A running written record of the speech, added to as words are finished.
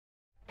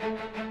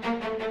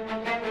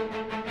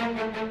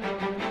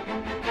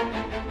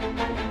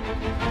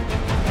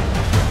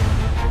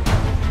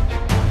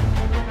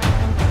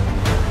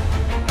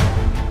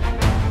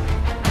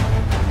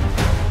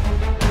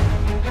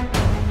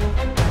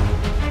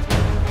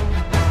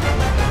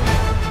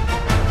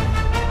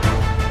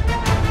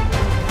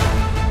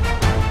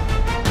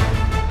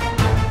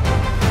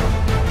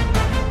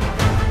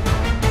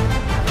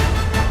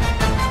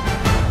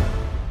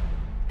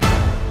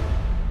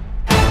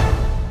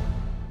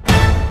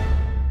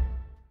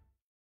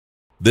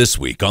This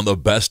week on the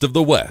Best of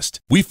the West,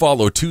 we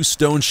follow two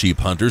stone sheep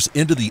hunters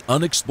into the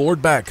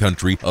unexplored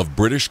backcountry of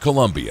British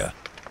Columbia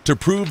to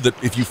prove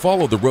that if you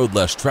follow the road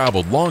less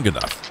traveled long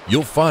enough,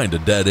 you'll find a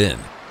dead end.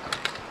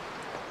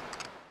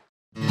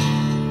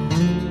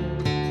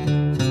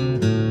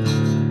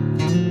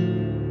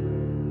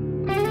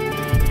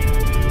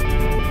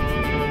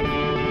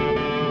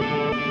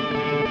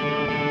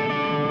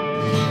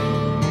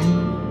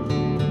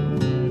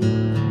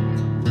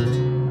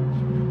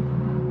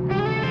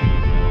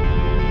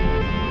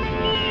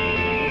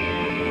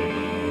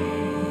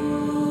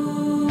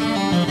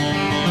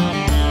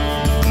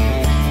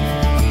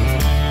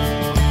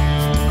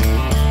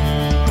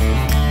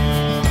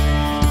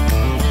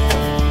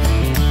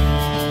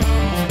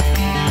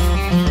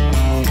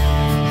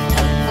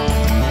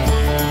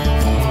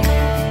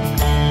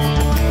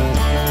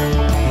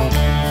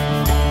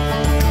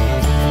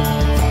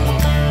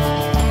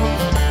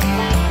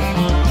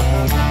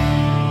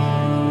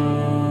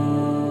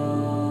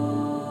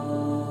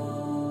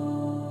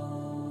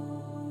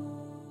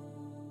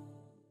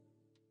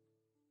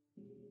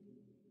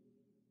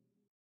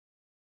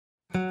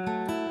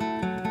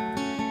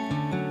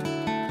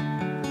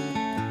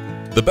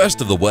 The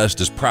Best of the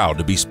West is proud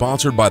to be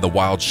sponsored by the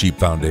Wild Sheep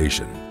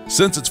Foundation.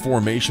 Since its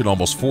formation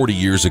almost 40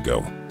 years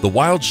ago, the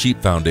Wild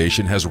Sheep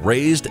Foundation has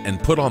raised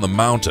and put on the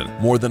mountain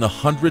more than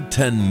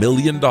 $110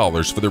 million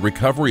for the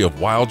recovery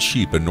of wild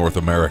sheep in North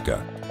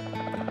America.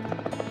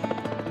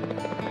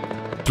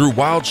 Through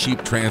wild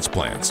sheep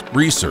transplants,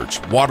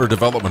 research, water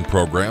development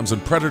programs,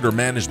 and predator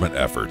management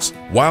efforts,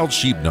 wild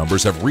sheep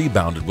numbers have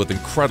rebounded with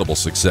incredible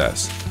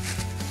success.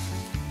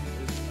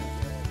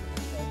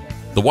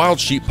 The wild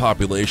sheep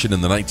population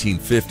in the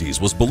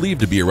 1950s was believed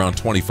to be around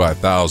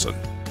 25,000.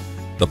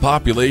 The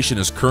population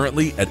is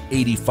currently at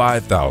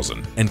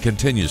 85,000 and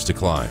continues to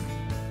climb.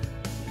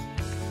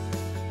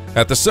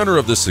 At the center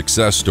of this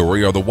success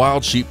story are the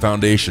Wild Sheep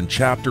Foundation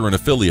chapter and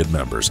affiliate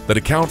members that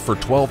account for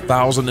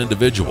 12,000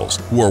 individuals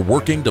who are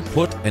working to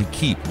put and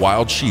keep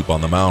wild sheep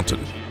on the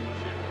mountain.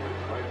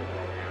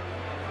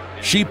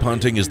 Sheep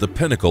hunting is the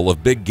pinnacle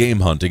of big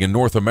game hunting in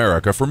North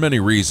America for many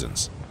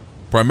reasons.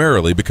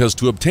 Primarily because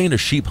to obtain a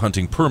sheep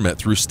hunting permit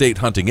through state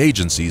hunting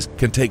agencies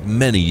can take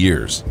many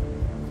years.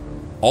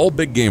 All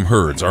big game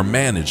herds are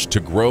managed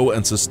to grow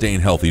and sustain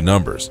healthy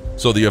numbers,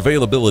 so the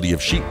availability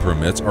of sheep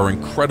permits are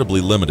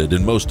incredibly limited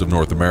in most of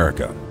North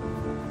America.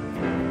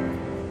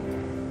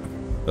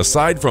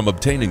 Aside from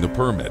obtaining the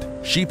permit,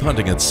 sheep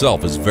hunting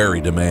itself is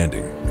very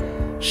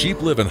demanding.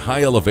 Sheep live in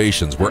high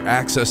elevations where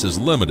access is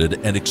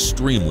limited and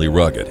extremely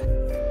rugged.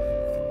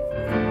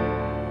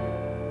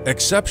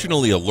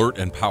 Exceptionally alert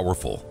and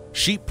powerful,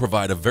 sheep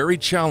provide a very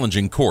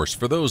challenging course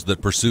for those that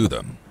pursue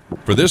them.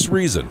 For this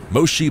reason,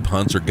 most sheep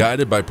hunts are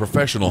guided by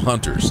professional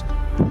hunters.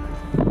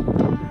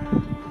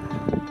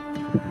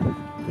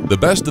 The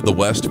Best of the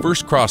West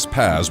first crossed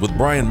paths with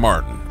Brian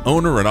Martin,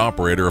 owner and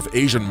operator of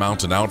Asian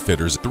Mountain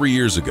Outfitters 3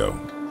 years ago.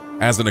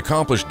 As an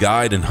accomplished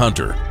guide and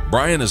hunter,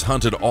 Brian has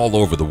hunted all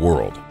over the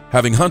world.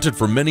 Having hunted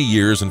for many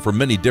years and for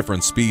many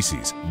different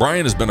species,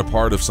 Brian has been a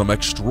part of some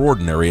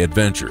extraordinary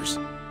adventures.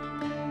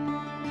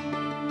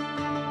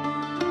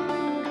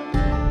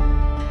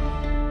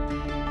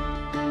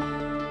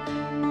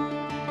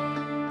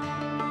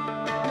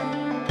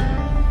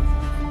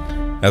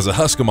 As a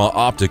Husqvarna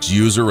Optics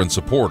user and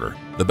supporter,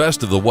 the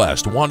Best of the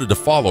West wanted to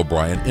follow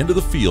Brian into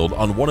the field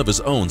on one of his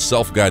own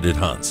self-guided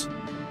hunts.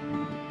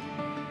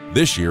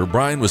 This year,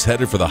 Brian was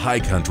headed for the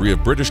high country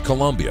of British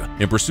Columbia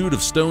in pursuit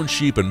of stone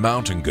sheep and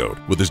mountain goat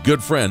with his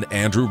good friend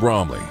Andrew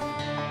Bromley.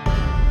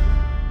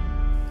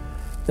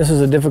 This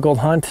is a difficult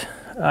hunt.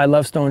 I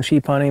love stone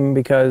sheep hunting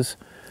because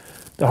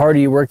the harder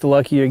you work, the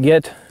luckier you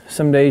get.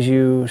 Some days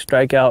you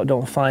strike out,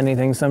 don't find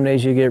anything. Some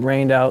days you get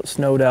rained out,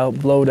 snowed out,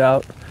 blowed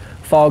out,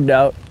 fogged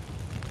out.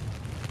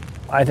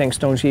 I think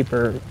stone sheep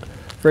are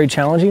very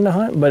challenging to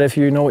hunt, but if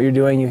you know what you're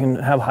doing, you can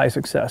have high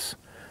success.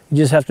 You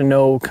just have to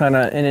know kind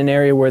of in an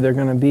area where they're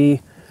going to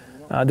be.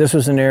 This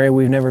was an area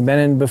we've never been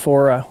in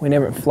before. We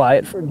never fly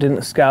it,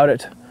 didn't scout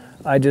it.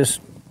 I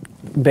just,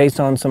 based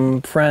on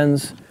some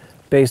friends,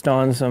 based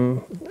on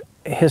some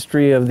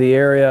history of the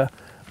area,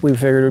 we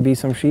figured there'd be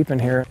some sheep in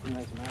here.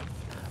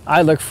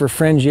 I look for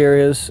fringe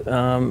areas,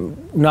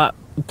 not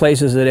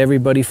places that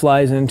everybody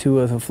flies into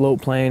with a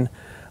float plane,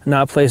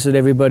 not places that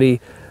everybody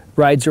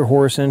rides their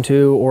horse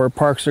into or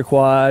parks their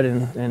quad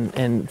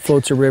and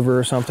floats a river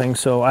or something.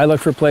 So I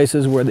look for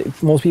places where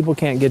most people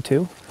can't get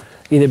to,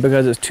 either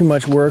because it's too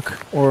much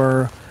work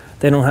or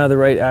they don't have the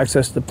right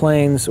access to the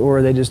plains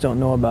or they just don't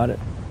know about it.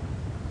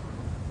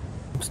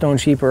 Stone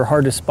sheep are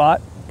hard to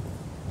spot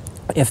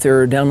if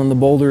they're down on the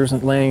boulders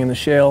and laying in the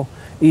shale,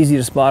 easy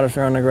to spot if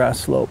they're on a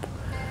grass slope.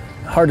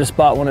 Hard to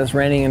spot when it's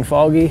raining and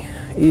foggy,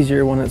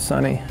 easier when it's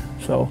sunny.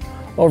 So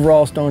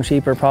overall, stone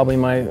sheep are probably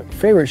my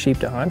favorite sheep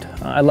to hunt.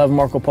 I love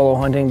Marco Polo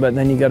hunting, but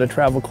then you got to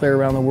travel clear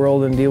around the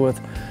world and deal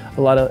with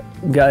a lot of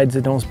guides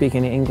that don't speak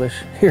any English.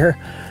 Here,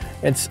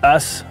 it's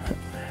us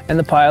and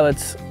the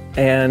pilots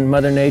and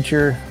Mother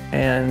Nature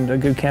and a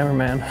good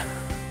cameraman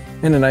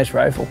and a nice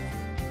rifle.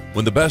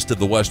 When the Best of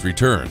the West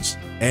returns,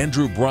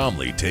 Andrew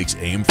Bromley takes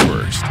aim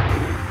first.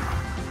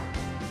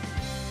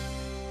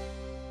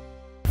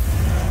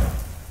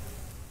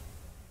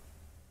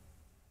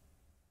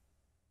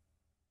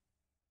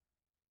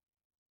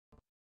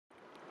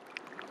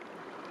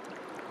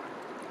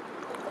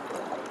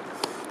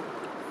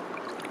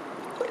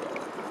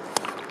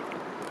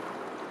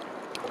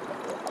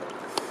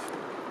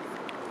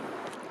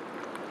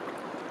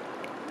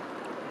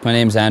 My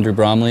name's Andrew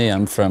Bromley.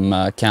 I'm from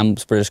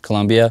Kamloops, British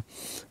Columbia.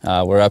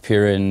 We're up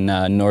here in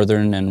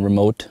northern and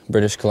remote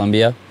British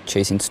Columbia,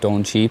 chasing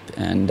stone sheep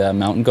and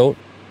mountain goat.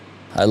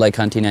 I like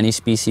hunting any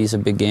species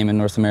of big game in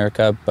North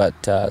America,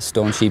 but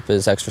stone sheep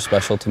is extra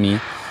special to me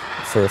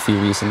for a few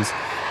reasons.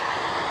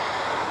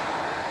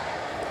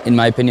 In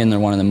my opinion, they're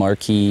one of the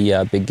marquee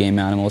big game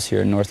animals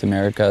here in North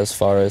America as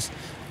far as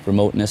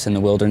remoteness in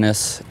the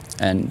wilderness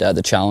and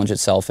the challenge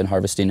itself in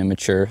harvesting a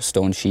mature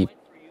stone sheep.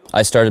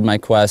 I started my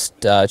quest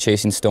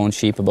chasing stone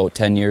sheep about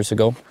 10 years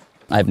ago.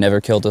 I've never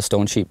killed a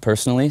stone sheep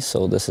personally,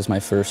 so this is my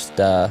first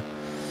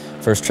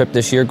trip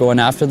this year going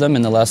after them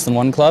in the Less Than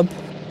One Club.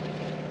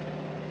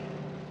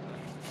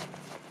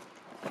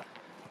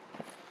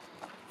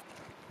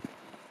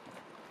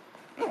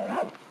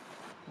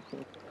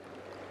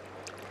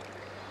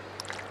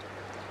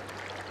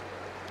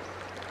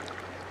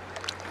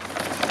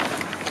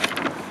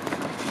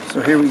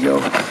 So here we go.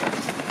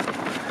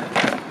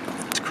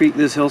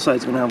 This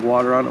hillside's going to have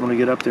water on it when we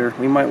get up there.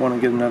 We might want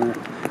to get another,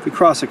 if we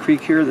cross a creek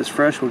here that's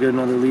fresh, we'll get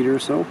another liter or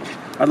so.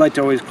 I'd like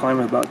to always climb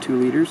about 2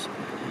 liters.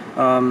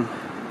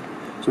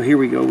 So here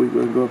we go, we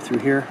will go up through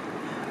here.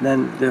 And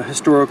then the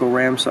historical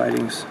ram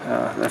sightings.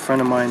 A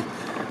friend of mine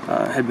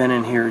had been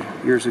in here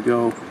years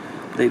ago.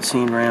 They'd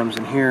seen rams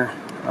in here.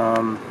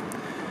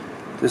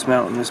 This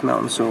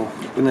mountain. So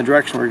in the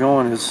direction we're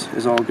going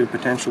is all good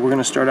potential. We're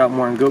going to start out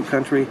more in goat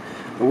country,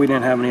 but we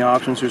didn't have any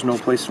options. There's no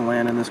place to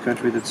land in this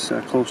country that's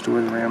close to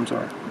where the rams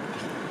are.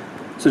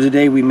 So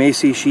today we may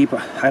see sheep.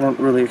 I don't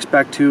really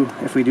expect to.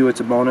 If we do, it's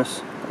a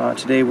bonus.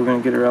 Today we're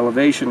going to get our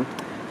elevation,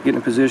 get in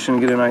a position,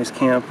 get a nice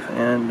camp,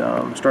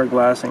 and start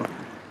glassing.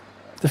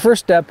 The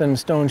first step in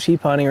stone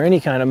sheep hunting or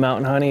any kind of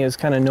mountain hunting is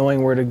kind of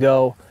knowing where to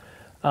go.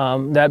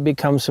 That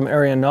becomes some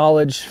area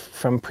knowledge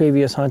from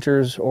previous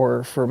hunters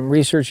or from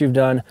research you've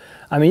done.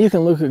 I mean, you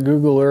can look at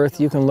Google Earth,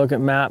 you can look at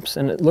maps,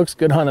 and it looks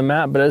good on a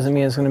map, but it doesn't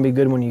mean it's going to be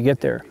good when you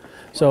get there.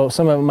 So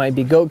some of it might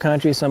be goat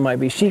country, some might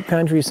be sheep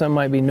country, some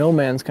might be no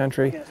man's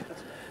country.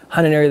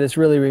 Hunt an area that's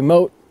really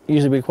remote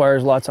usually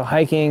requires lots of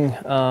hiking,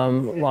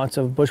 lots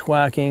of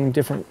bushwhacking,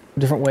 different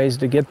ways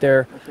to get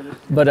there.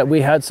 But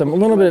we had a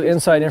little bit of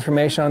inside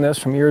information on this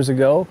from years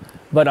ago.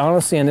 But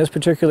honestly, in this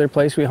particular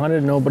place we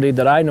hunted, nobody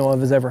that I know of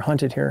has ever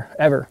hunted here,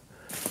 ever.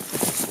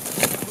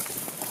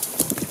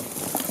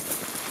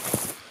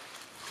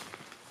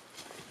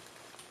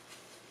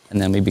 And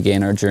then we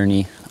began our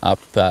journey up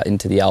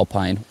into the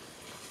Alpine.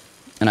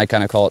 And I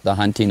kind of call it the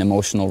hunting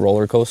emotional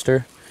roller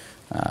coaster.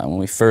 When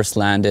we first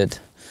landed,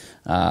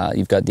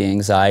 you've got the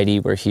anxiety,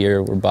 we're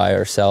here, we're by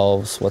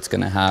ourselves, what's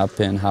gonna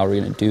happen, how are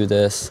we gonna do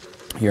this?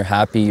 You're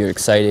happy, you're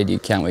excited, you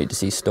can't wait to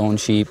see stone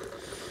sheep.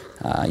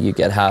 You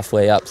get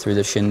halfway up through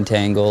the shin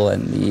tangle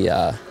and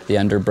the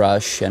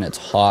underbrush, and it's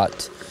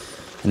hot,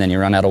 and then you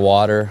run out of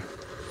water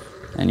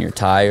and you're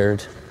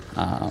tired,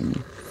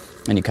 and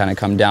you kind of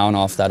come down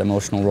off that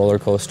emotional roller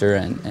coaster,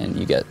 and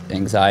you get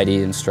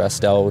anxiety and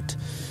stressed out,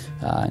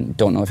 and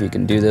don't know if you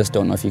can do this,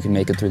 don't know if you can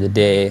make it through the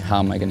day, how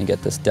am I going to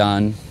get this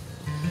done?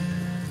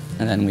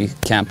 And then we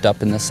camped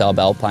up in the Selb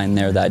Alpine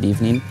there that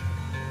evening.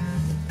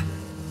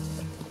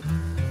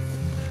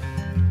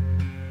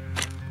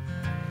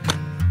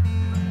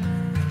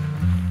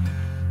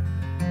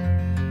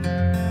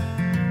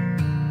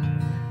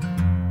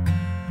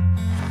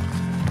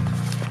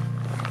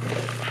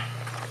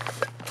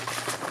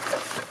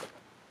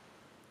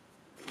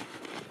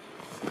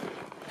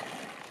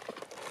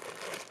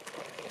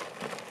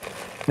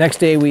 Next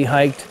day we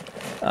hiked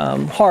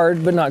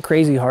hard, but not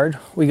crazy hard.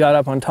 We got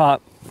up on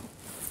top,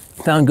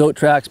 found goat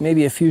tracks,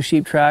 maybe a few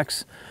sheep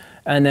tracks,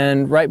 and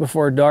then right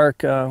before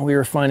dark we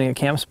were finding a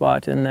camp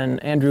spot, and then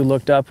Andrew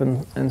looked up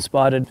and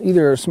spotted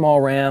either a small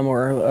ram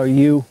or a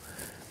ewe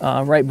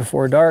right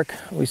before dark.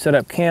 We set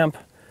up camp.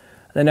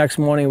 The next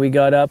morning we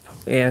got up,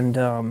 and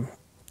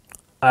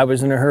I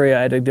was in a hurry.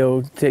 I had to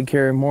go take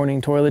care of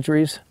morning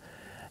toiletries,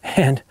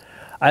 and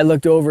I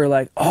looked over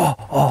like,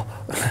 oh,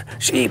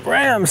 sheep,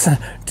 rams.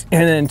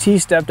 And then T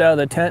stepped out of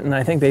the tent, and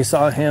I think they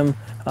saw him.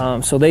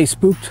 So they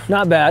spooked,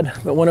 not bad,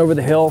 but went over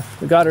the hill.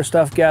 We got our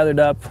stuff gathered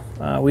up.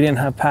 We didn't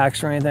have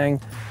packs or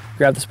anything.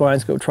 Grabbed the Spine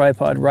Scope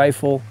tripod,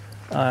 rifle,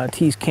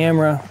 T's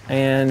camera,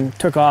 and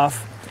took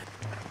off.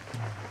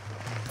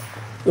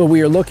 So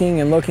we were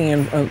looking and looking,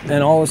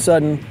 and all of a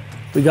sudden,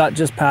 we got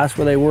just past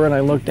where they were, and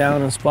I looked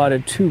down and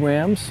spotted 2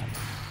 rams.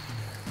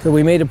 So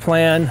we made a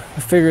plan. I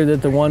figured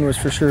that the one was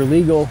for sure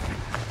legal.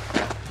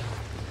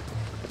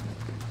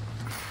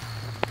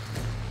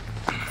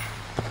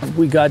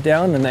 We got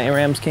down, and the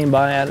rams came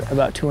by at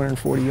about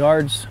 240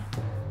 yards.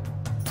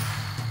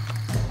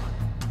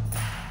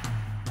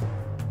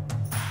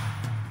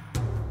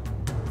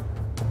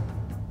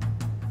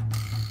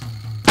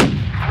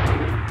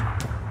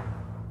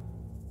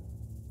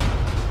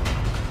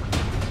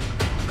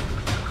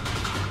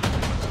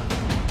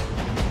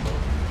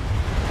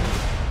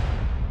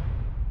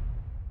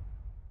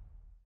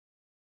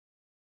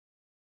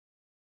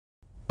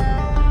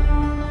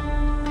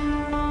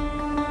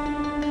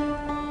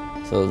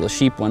 So the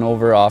sheep went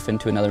over off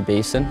into another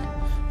basin.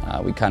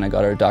 We kind of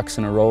got our ducks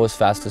in a row as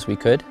fast as we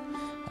could,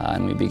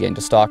 and we began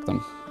to stalk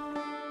them.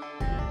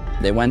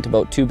 They went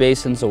about 2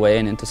 basins away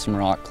and into some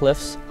rock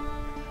cliffs.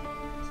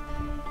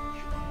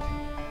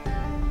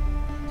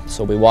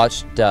 So we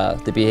watched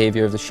the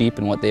behavior of the sheep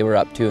and what they were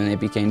up to, and they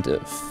began to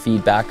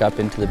feed back up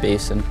into the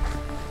basin.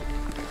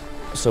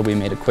 So we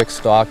made a quick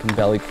stalk and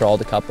belly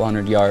crawled a couple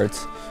hundred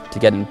yards to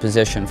get in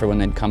position for when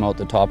they'd come out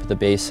the top of the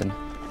basin.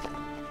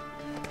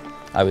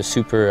 I was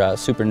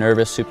super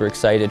nervous, super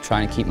excited,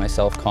 trying to keep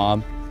myself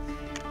calm.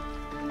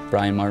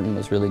 Brian Martin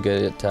was really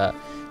good at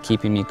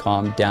keeping me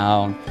calmed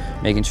down,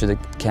 making sure the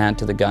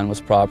cant of the gun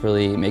was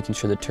properly, making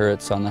sure the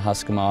turrets on the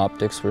Huskama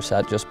optics were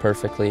set just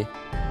perfectly.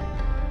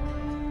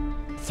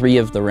 3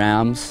 of the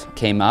rams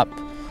came up,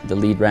 the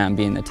lead ram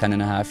being the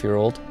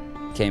 10.5-year-old,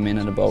 came in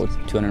at about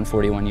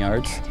 241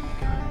 yards.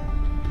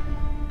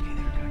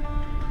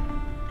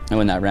 And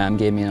when that ram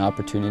gave me an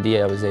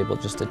opportunity, I was able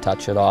just to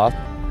touch it off.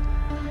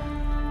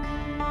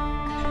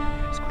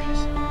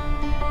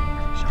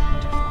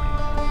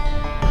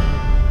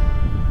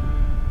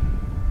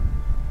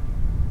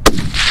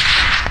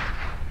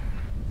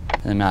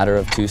 In a matter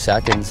of 2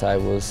 seconds, I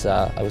was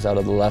out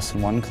of the less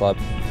than 1 club.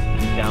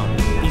 He's down.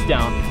 He's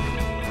down.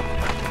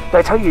 Did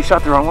I tell you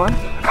shot the wrong one?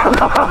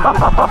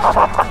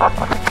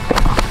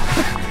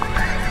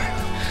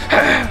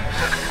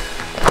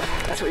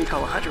 That's what you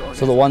call a hunter.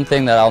 So the one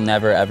thing that I'll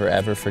never,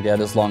 ever forget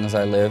as long as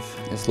I live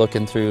is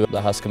looking through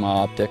the Huskama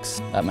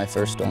optics at my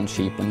first stone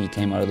sheep when he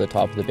came out of the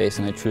top of the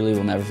basin. I truly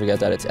will never forget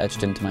that. It's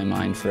etched into my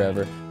mind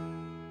forever.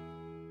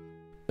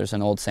 There's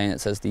an old saying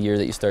that says the year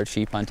that you start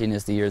sheep hunting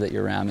is the year that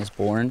your ram is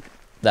born.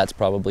 That's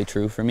probably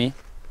true for me.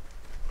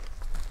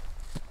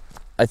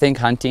 I think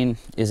hunting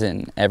is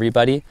in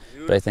everybody,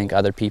 but I think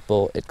other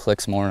people, it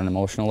clicks more on an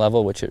emotional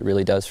level, which it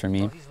really does for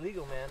me. Oh, he's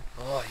legal, man.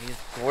 Oh, he's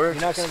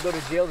gorgeous. You're not going to go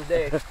to jail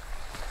today.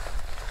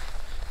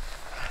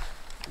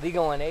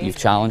 Legal in age. You've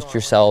challenged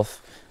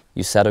yourself,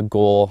 you set a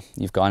goal,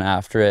 you've gone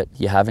after it,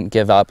 you haven't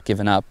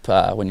given up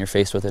when you're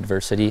faced with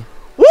adversity.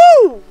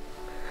 Woo!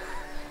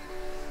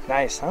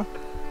 Nice, huh?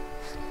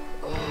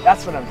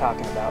 That's what I'm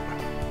talking about.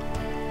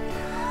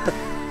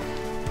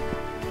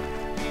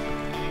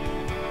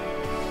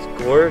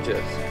 It's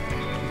gorgeous.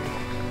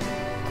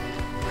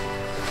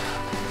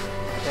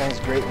 That's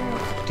great,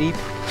 man. Deep.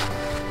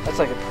 That's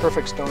like a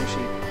perfect stone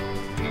sheep.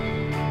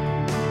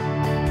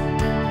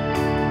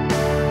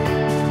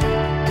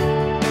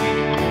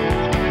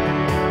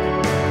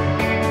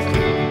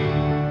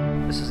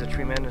 This is a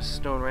tremendous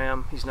stone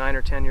ram. He's 9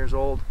 or 10 years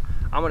old.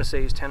 I'm going to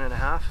say he's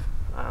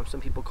 10.5.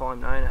 Some people call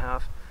him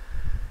 9.5.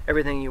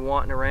 Everything you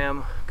want in a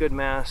ram. Good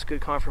mass,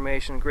 good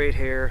conformation, great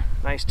hair,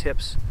 nice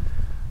tips.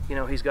 You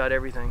know, he's got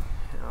everything.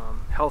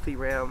 Healthy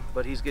ram,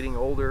 but he's getting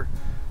older,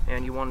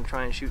 and you want to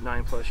try and shoot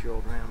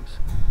 9+-year-old rams.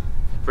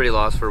 Pretty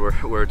lost for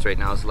words right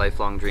now. It's a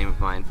lifelong dream of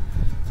mine.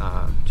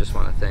 Just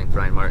want to thank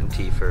Brian Martin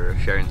T for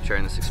sharing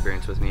this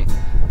experience with me.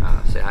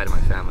 Say hi to my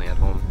family at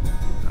home.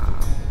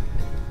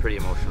 Pretty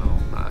emotional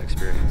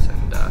experience,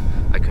 and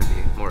I couldn't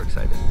be more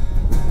excited.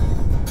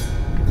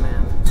 Good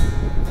man.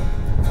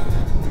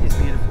 He's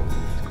beautiful.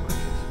 He's gorgeous.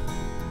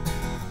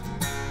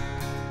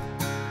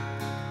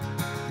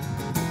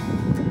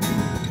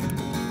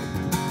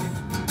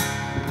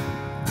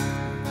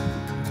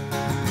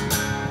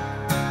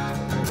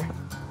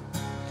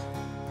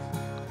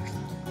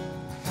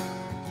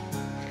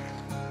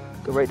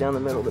 Go right down the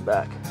middle of the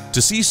back.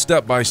 To see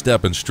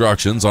step-by-step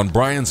instructions on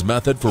Brian's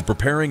method for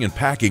preparing and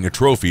packing a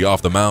trophy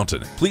off the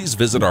mountain, please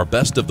visit our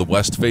Best of the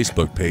West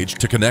Facebook page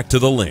to connect to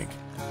the link.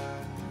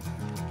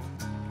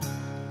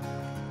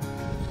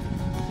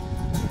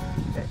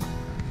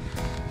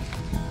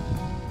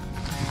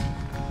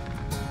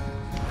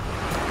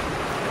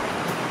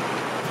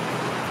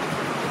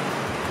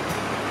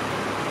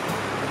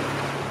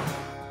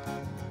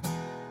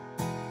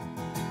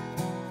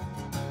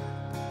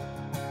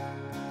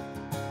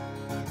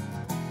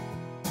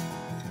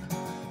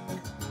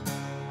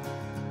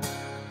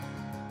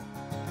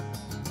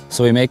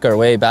 So we make our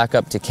way back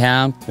up to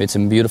camp. We had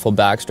some beautiful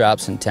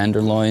backstraps and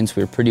tenderloins.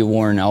 We were pretty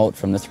worn out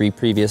from the 3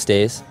 previous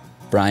days.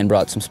 Brian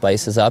brought some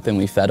spices up and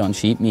we fed on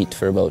sheep meat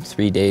for about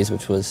 3 days,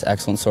 which was an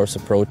excellent source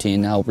of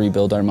protein to help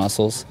rebuild our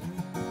muscles.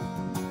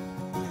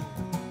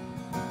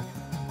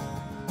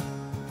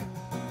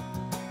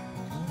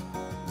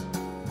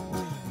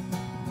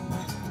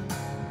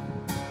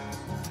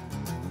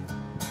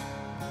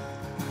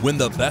 When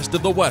the Best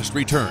of the West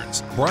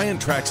returns, Brian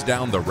tracks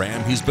down the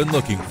ram he's been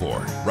looking for,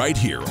 right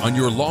here on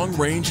your Long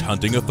Range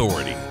Hunting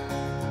Authority.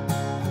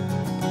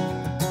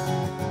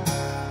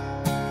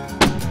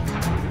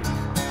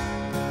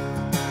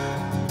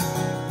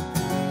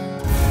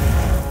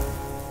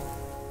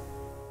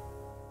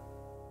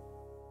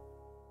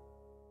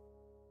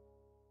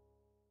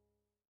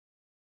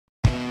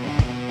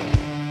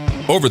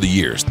 Over the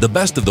years, the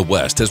Best of the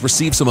West has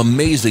received some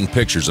amazing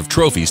pictures of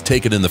trophies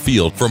taken in the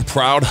field from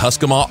proud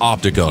Huskama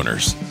optic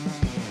owners.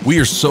 We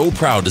are so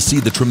proud to see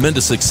the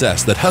tremendous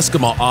success that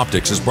Huskama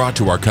Optics has brought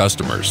to our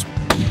customers.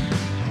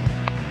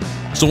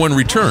 So in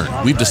return,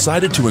 we've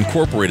decided to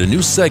incorporate a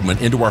new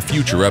segment into our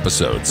future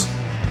episodes.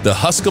 The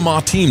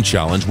Husqvarna Team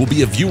Challenge will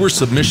be a viewer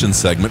submission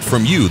segment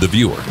from you, the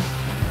viewer.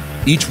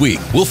 Each week,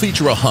 we'll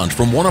feature a hunt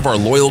from one of our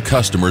loyal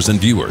customers and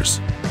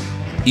viewers.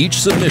 Each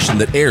submission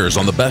that airs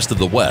on the Best of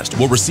the West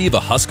will receive a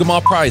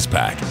Husqvarna prize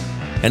pack.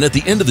 And at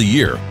the end of the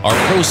year, our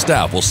pro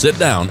staff will sit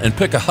down and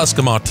pick a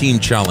Husqvarna Team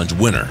Challenge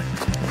winner.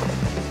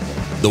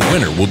 The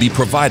winner will be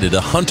provided a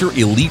Hunter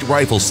Elite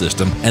rifle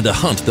system and a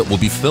hunt that will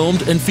be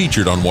filmed and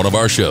featured on one of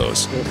our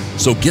shows.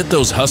 So get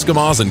those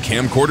Husqvarnas and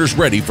camcorders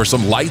ready for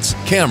some lights,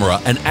 camera,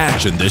 and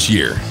action this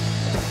year.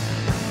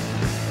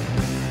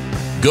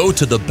 Go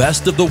to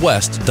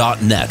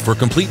thebestofthewest.net for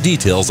complete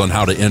details on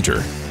how to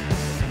enter.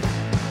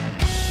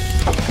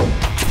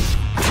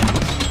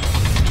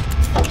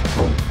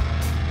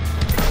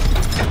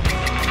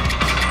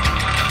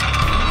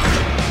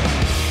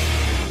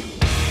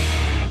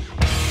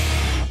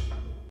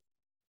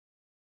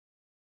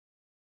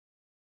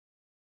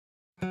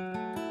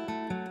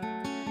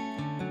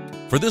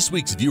 For this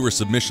week's viewer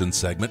submission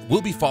segment,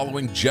 we'll be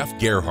following Jeff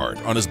Gerhardt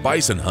on his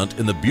bison hunt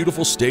in the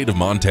beautiful state of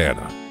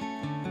Montana.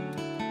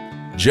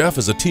 Jeff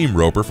is a team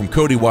roper from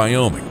Cody,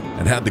 Wyoming,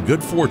 and had the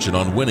good fortune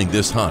on winning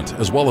this hunt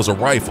as well as a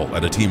rifle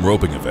at a team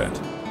roping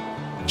event.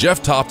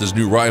 Jeff topped his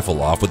new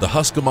rifle off with the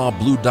Husqvarna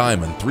Blue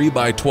Diamond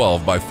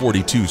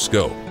 3x12x42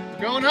 scope.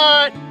 Going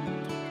hot!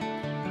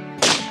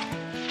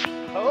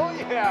 Oh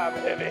yeah,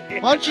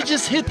 baby! Why don't you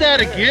just hit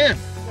that again?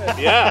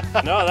 Yeah,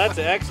 no, that's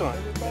excellent.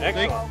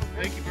 Excellent.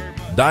 Thank you very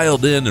much.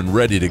 Dialed in and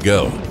ready to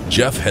go,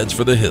 Jeff heads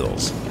for the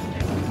hills.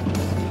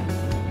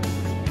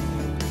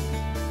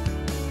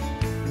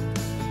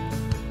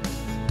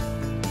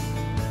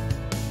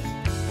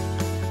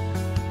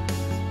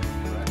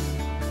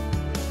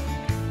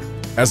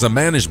 As a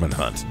management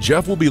hunt,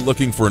 Jeff will be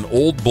looking for an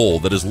old bull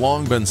that has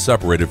long been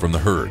separated from the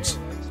herds.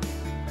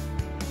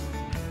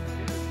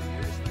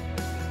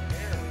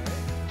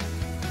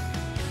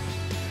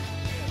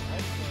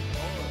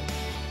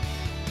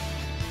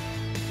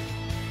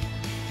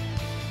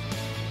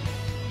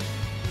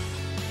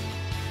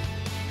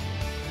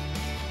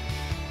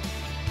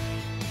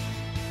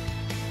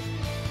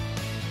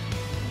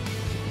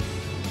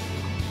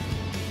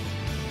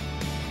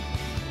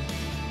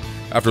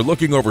 After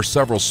looking over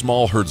several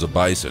small herds of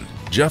bison,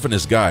 Jeff and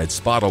his guide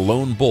spot a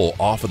lone bull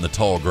off in the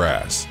tall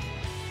grass.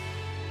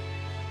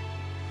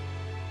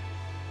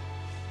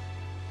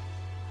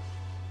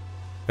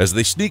 As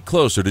they sneak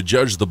closer to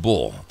judge the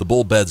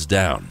bull beds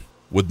down.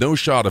 With no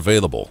shot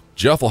available,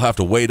 Jeff will have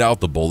to wait out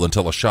the bull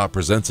until a shot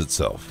presents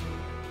itself.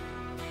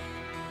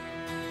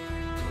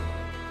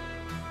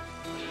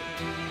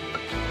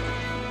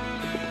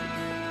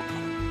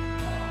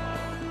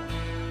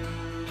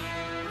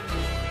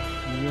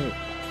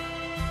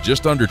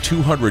 Just under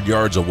 200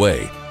 yards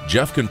away,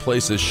 Jeff can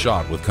place his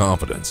shot with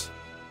confidence.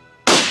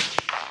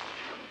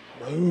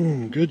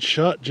 Boom, good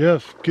shot,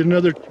 Jeff. Put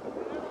another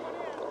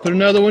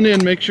one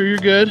in, make sure you're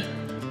good.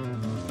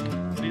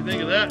 What do you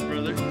think of that,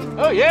 brother?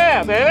 Oh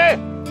yeah,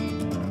 baby!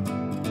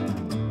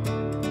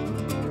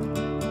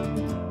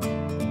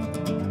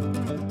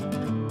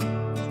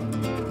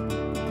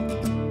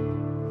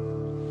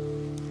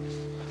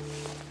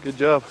 Good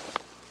job.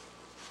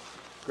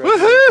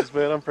 Woohoo!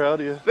 Man, I'm proud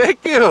of you.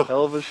 Thank you!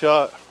 Hell of a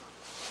shot.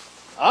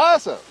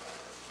 Awesome!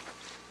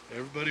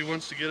 Everybody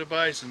wants to get a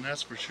bison,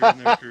 that's for sure,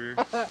 in their career.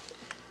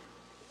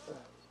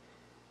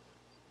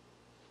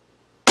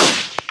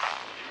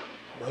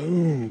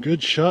 Boom,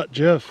 good shot,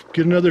 Jeff.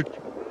 Put another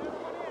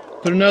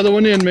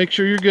one in, make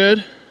sure you're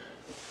good.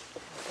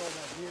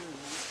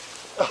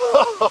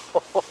 Oh,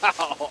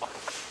 wow!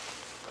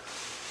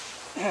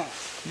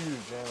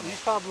 Huge animal.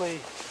 He's probably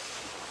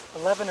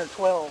 11 or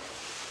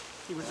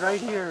 12. He was right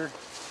here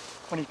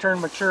when he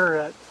turned mature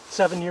at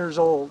 7 years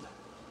old,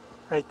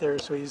 right there.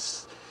 So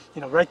he's,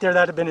 right there,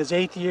 that'd have been his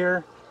 8th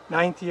year,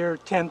 9th year,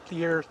 10th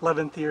year,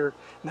 11th year,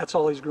 and that's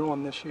all he's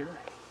growing this year.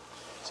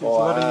 So he's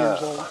 11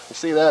 years old. You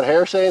see that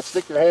hair, Shane?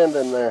 Stick your hand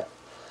in there.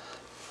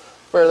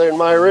 Further than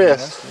my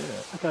wrist.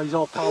 Look how he's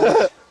all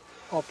polished,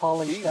 all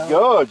polished He's out.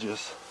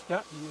 gorgeous.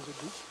 Yeah, he is a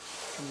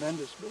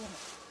tremendous bull.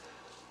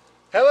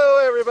 Hello,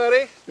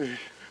 everybody.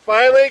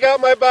 Finally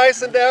got my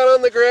bison down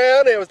on the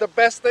ground. It was the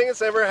best thing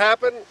that's ever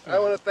happened. I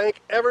want to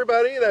thank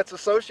everybody that's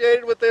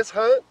associated with this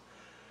hunt.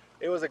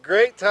 It was a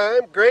great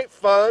time, great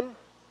fun,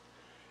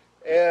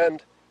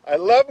 and I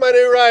love my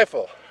new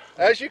rifle.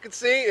 As you can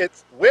see,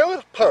 it's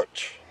with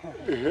punch.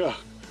 Yeah.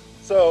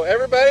 So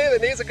everybody that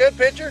needs a good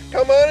picture,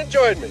 come on and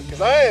join me, because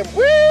I am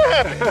woo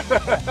happy.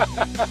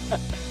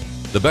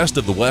 The Best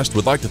of the West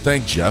would like to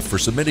thank Jeff for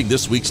submitting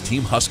this week's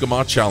Team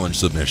Husqvarna Challenge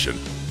submission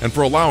and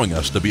for allowing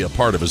us to be a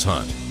part of his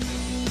hunt.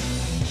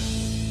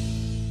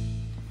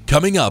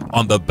 Coming up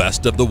on the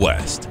Best of the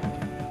West.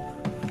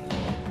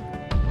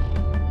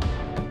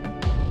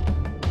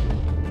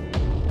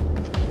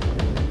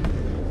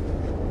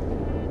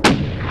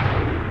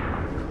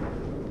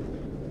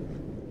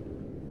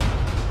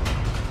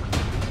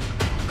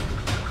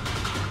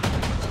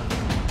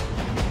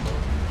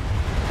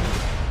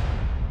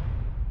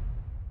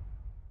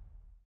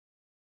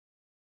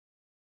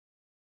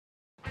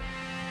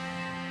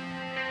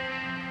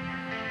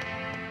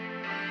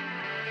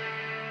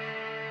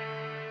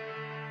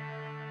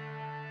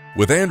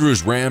 With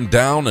Andrew's ram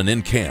down and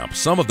in camp,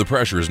 some of the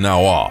pressure is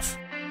now off.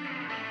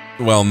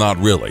 Well, not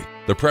really.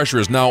 The pressure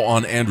is now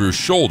on Andrew's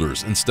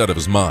shoulders instead of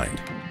his mind.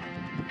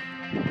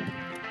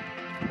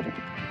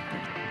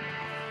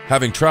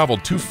 Having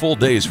traveled 2 full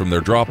days from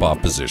their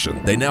drop-off position,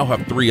 they now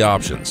have 3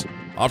 options.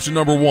 Option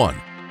number 1,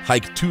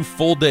 hike 2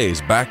 full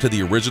days back to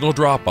the original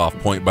drop-off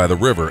point by the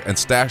river and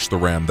stash the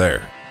ram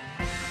there.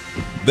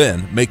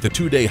 Then, make the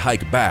 2-day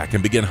hike back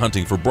and begin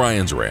hunting for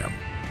Brian's ram.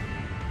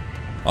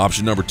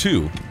 Option number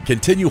 2,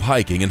 continue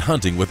hiking and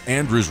hunting with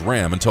Andrew's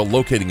ram until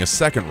locating a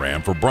second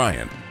ram for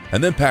Brian,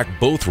 and then pack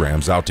both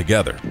rams out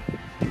together.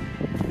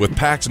 With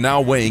packs now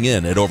weighing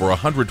in at over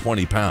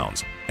 120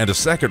 pounds, and a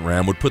second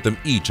ram would put them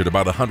each at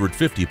about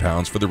 150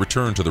 pounds for the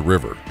return to the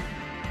river.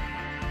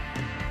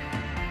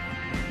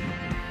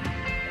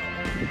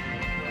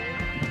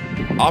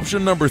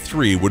 Option number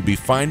 3 would be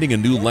finding a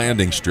new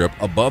landing strip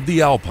above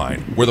the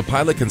Alpine where the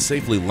pilot can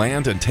safely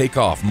land and take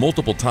off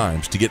multiple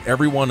times to get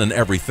everyone and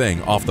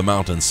everything off the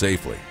mountain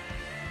safely.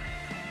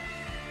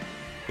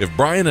 If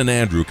Brian and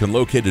Andrew can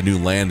locate a new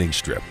landing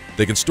strip,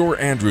 they can store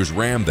Andrew's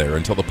ram there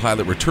until the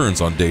pilot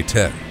returns on day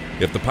 10.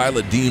 If the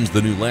pilot deems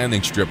the new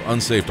landing strip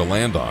unsafe to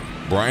land on,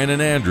 Brian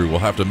and Andrew will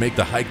have to make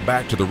the hike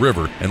back to the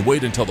river and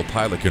wait until the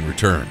pilot can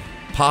return,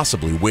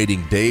 possibly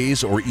waiting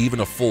days or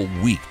even a full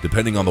week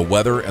depending on the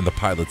weather and the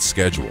pilot's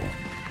schedule.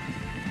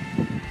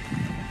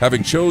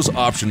 Having chose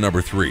option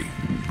number 3,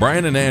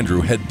 Brian and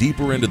Andrew head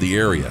deeper into the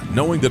area,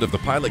 knowing that if the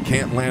pilot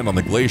can't land on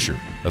the glacier,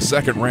 a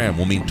second ram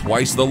will mean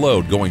twice the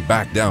load going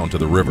back down to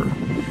the river.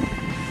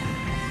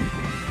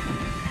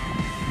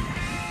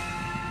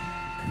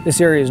 This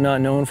area is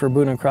not known for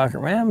Boone and Crockett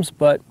rams,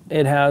 but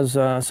it has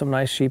some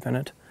nice sheep in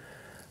it.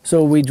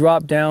 So we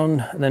dropped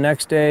down the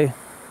next day.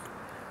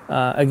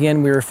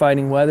 Again, we were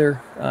fighting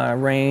weather,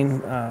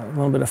 rain, a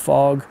little bit of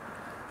fog.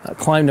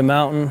 Climbed a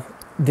mountain,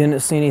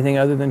 didn't see anything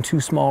other than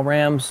 2 small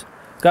rams.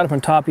 Got up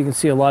on top, you can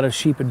see a lot of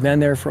sheep had been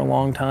there for a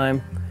long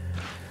time.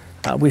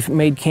 We've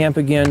made camp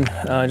again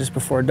just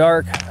before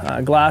dark,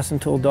 glass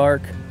until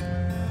dark.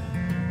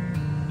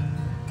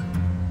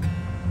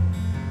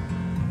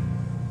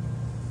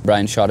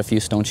 Brian shot a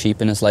few stone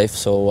sheep in his life,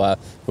 so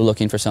we're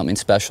looking for something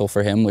special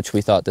for him, which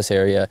we thought this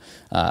area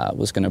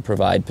was going to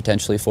provide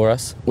potentially for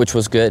us, which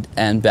was good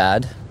and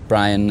bad.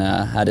 Brian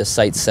had his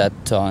sights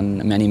set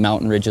on many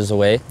mountain ridges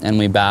away, and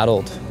we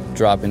battled,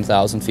 dropping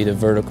 1,000 feet of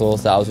vertical,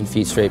 1,000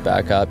 feet straight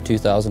back up,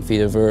 2,000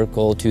 feet of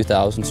vertical,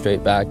 2,000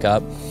 straight back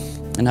up,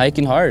 and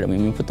hiking hard. I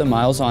mean, we put the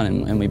miles on,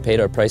 and we paid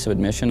our price of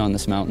admission on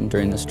this mountain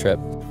during this trip.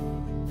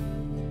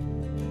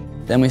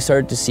 Then we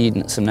started to see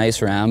some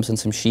nice rams and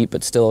some sheep,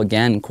 but still,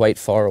 again, quite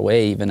far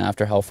away, even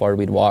after how far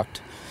we'd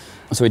walked.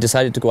 So we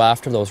decided to go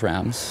after those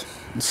rams.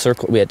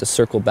 We had to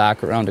circle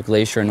back around a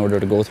glacier in order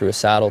to go through a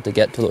saddle to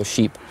get to those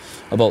sheep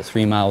about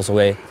 3 miles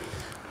away.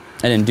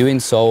 And in doing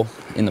so,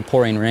 in the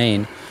pouring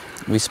rain,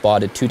 we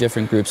spotted 2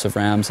 different groups of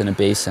rams in a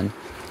basin.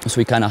 So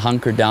we kind of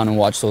hunkered down and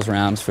watched those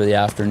rams for the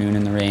afternoon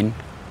in the rain.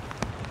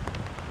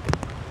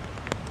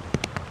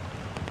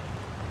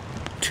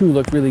 2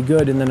 looked really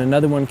good, and then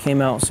another one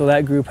came out, so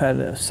that group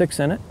had 6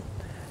 in it.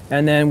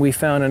 And then we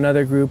found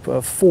another group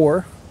of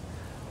 4,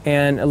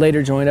 and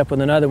later joined up with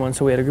another one,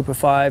 so we had a group of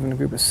 5 and a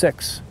group of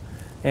 6.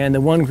 And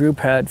the one group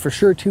had for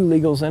sure 2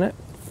 legals in it,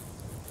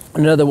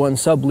 another one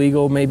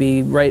sub-legal,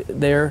 maybe right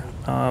there.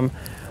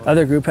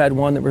 Other group had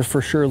 1 that was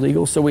for sure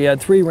legal, so we had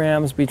 3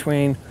 rams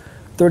between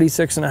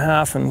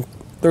 36.5 and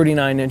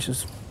 39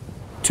 inches.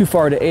 Too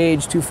far to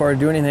age, too far to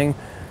do anything.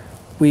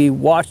 We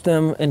watched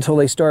them until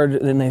they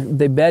started, and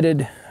they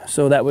bedded,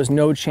 so that was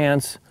no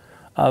chance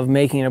of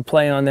making a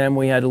play on them.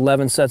 We had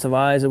 11 sets of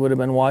eyes that would have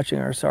been watching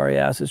our sorry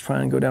asses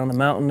trying to go down the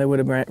mountain. They would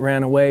have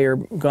ran away or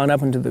gone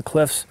up into the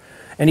cliffs.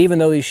 And even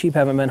though these sheep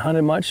haven't been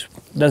hunted much,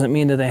 doesn't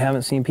mean that they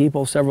haven't seen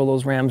people. Several of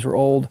those rams were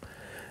old,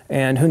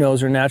 and who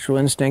knows, their natural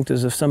instinct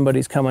is if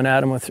somebody's coming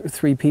at them with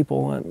 3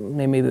 people,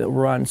 they may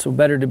run. So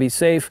better to be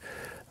safe.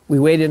 We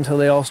waited until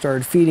they all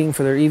started feeding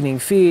for their evening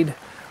feed.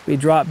 We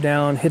dropped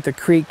down, hit the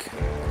creek,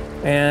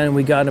 and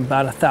we got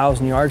about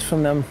 1,000 yards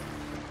from them.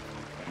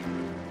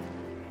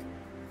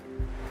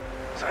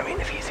 So I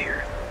mean, if he's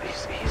here,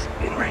 he's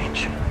in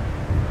range.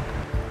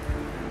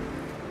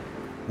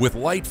 With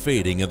light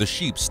fading and the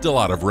sheep still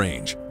out of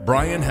range,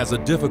 Brian has a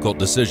difficult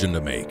decision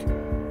to make.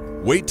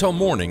 Wait till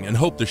morning and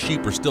hope the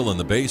sheep are still in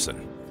the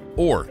basin,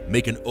 or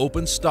make an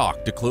open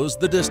stalk to close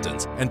the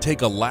distance and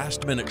take a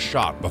last-minute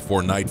shot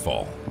before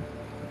nightfall.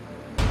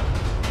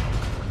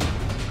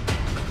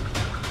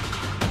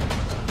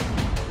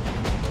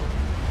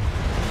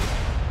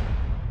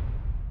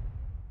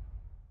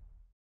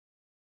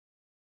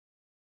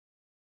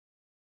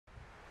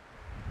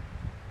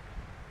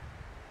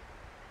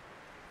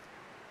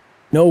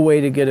 No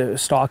way to get a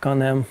stalk on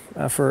them.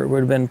 It would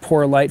have been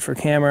poor light for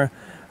camera.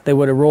 They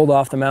would have rolled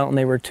off the mountain.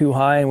 They were too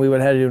high, and we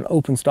would have had to do an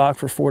open stalk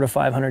for 400 to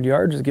 500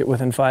 yards to get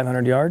within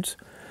 500 yards.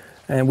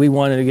 And we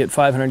wanted to get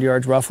 500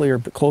 yards roughly or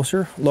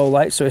closer, low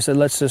light. So I said,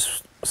 let's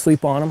just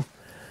sleep on them.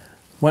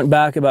 Went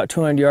back about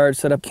 200 yards,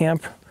 set up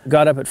camp.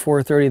 Got up at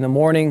 4:30 in the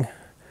morning.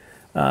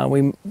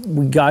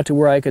 We got to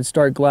where I could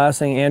start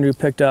glassing. Andrew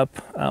picked up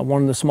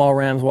one of the small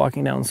rams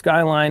walking down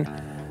Skyline,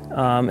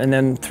 and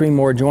then 3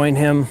 more joined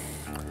him.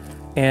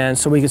 And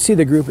so we could see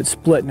the group had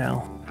split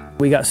now.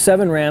 We got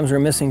 7 rams, we're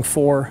missing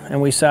 4,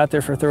 and we sat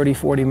there for 30,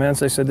 40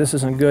 minutes. I said, this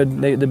isn't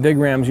good. The big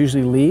rams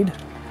usually lead.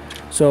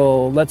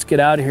 So let's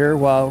get out of here.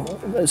 Well,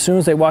 as soon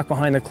as they walked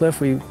behind the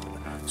cliff, we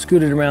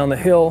scooted around the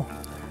hill,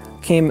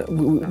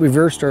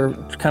 reversed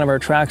our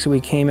tracks, so we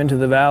came into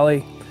the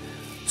valley.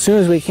 As soon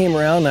as we came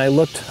around and I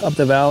looked up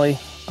the valley,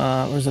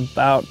 it was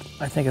about,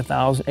 I think,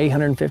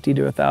 850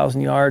 to 1,000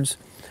 yards.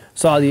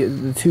 Saw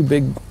the two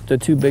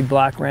big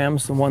black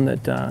rams, the one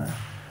that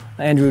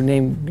Andrew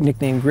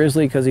nicknamed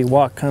Grizzly because he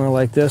walked kind of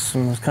like this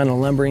and was kind of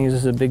lumbering. He's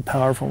just a big,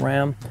 powerful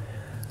ram.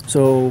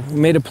 So we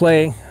made a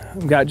play,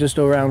 got just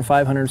around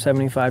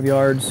 575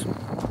 yards,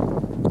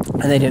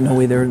 and they didn't know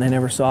we were there and they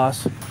never saw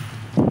us.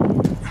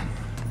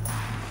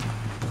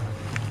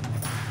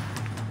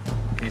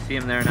 Can you see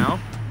him there now?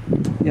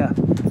 Yeah,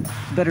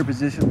 better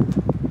position.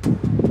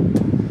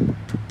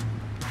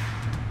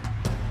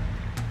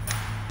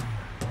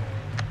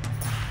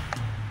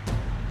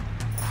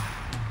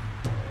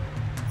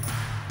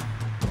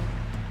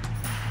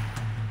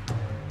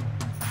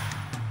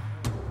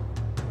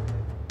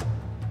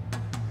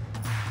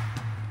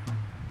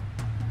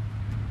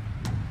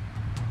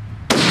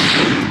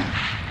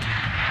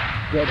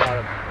 You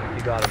got him.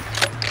 You got him.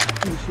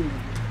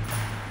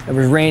 It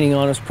was raining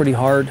on us pretty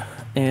hard,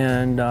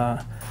 and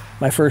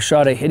my first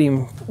shot I hit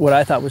him what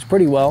I thought was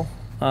pretty well,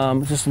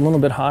 just a little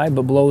bit high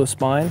but below the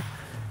spine,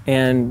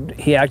 and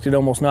he acted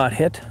almost not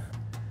hit.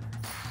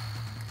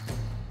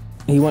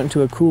 He went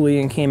into a coulee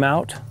and came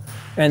out,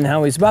 and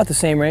now he's about the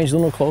same range, a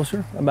little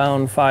closer,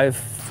 about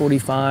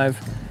 545,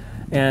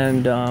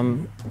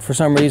 and for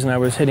some reason I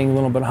was hitting a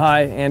little bit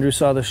high. Andrew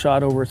saw the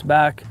shot over its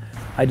back.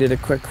 I did a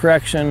quick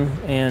correction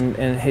and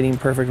hit him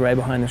perfect right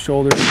behind the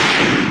shoulder.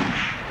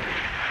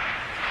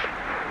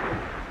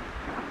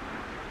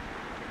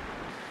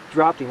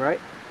 Dropped him, right?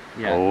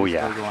 Yeah. Oh,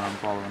 yeah. Still going on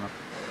following up.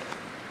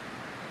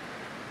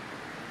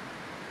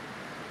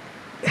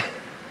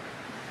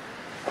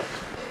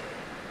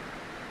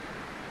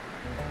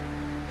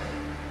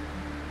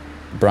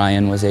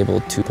 Brian was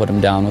able to put him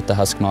down with the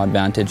Husqvarna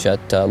Advantage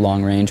at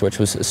long range, which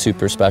was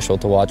super special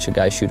to watch a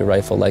guy shoot a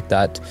rifle like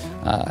that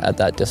at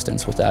that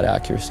distance with that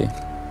accuracy.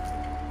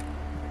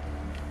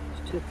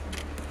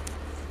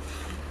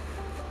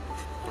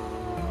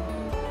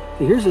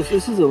 See,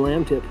 this is a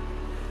lamb tip.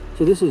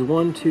 So this is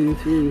 1, 2,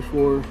 3,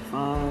 4,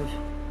 5,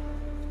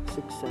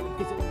 6, 7.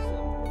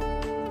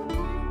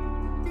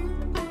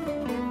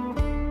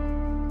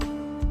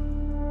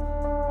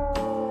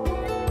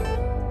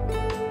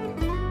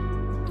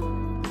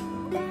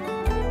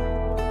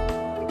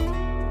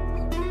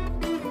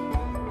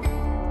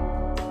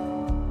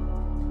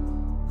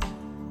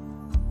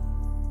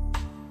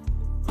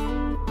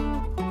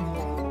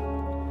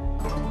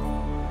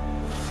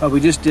 We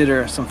just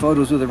did some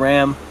photos with the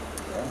ram.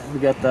 We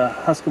got the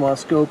Husqvarna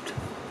scoped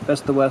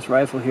Best of the West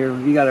rifle here.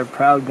 We got a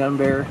proud gun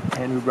bearer,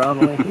 Andrew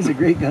Brownlee. He's a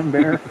great gun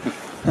bearer.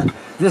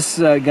 This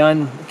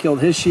gun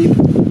killed his sheep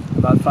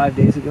about 5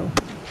 days ago.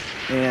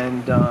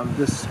 And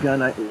this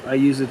gun, I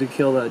used it to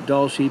kill a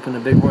Dall sheep and a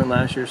bighorn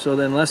last year. So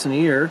then less than a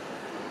year,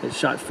 it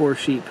shot 4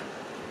 sheep.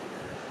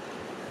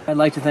 I'd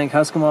like to thank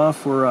Husqvarna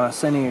for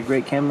sending a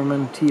great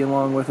cameraman, T,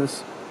 along with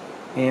us,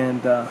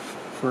 and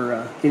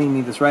for getting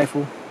me this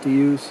rifle to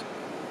use.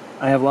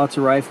 I have lots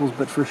of rifles,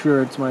 but for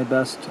sure it's my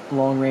best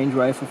long-range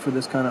rifle for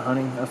this kind of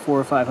hunting. A 400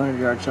 or 500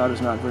 yard shot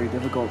is not very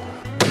difficult.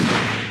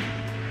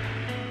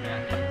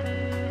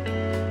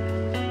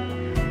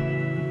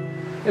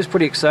 It was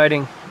pretty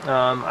exciting.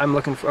 I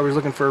was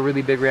looking for a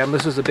really big ram.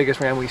 This is the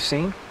biggest ram we've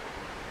seen.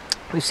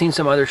 We've seen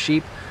some other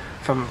sheep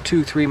from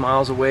 2-3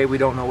 miles away. We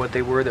don't know what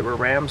they were that were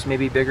rams,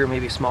 maybe bigger,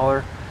 maybe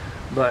smaller.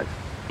 But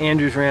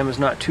Andrew's ram is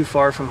not too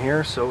far from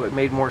here, so it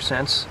made more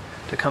sense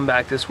to come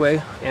back this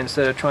way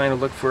instead of trying to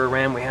look for a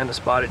ram we hadn't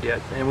spotted yet,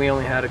 and we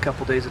only had a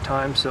couple days of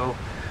time. So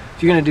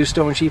if you're going to do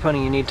stone sheep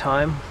hunting, you need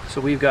time.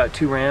 So we've got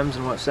 2 rams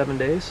in 7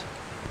 days.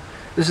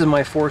 This is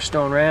my 4th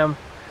stone ram.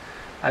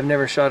 I've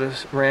never shot a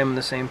ram in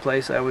the same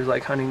place. I always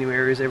like hunting new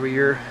areas every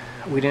year.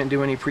 We didn't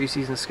do any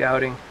preseason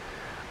scouting.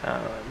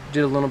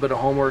 Did a little bit of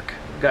homework,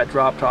 got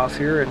dropped off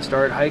here and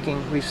started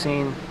hiking. We've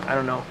seen, I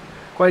don't know,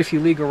 quite a few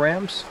legal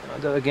rams.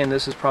 Again,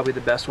 this is probably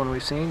the best one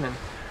we've seen, and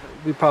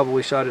we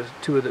probably shot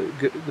 2 of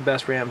the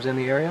best rams in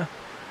the area.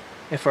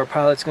 If our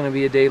pilot's going to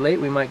be a day late,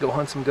 we might go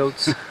hunt some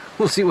goats.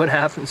 We'll see what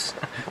happens.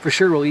 For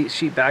sure we'll eat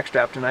sheep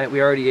backstrap tonight.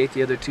 We already ate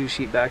the other 2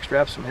 sheep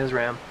backstraps from his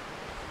ram.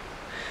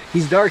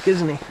 He's dark,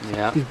 isn't he?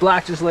 Yeah. He's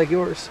black just like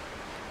yours.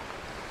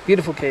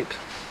 Beautiful capes.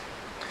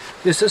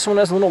 This one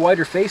has a little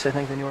wider face, I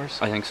think, than yours.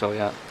 I think so,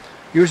 yeah.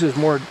 Yours is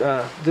more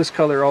this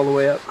color all the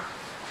way up.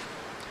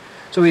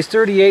 So he's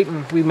 38,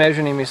 and we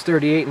measured him. He's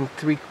 38 and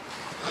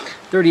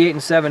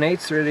 7/8,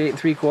 38 and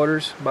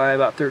 3/4 by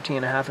about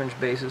 13.5 inch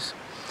bases.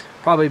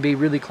 Probably be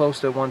really close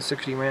to a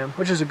 160 ram,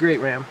 which is a great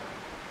ram.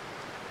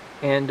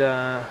 And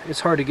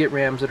it's hard to get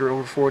rams that are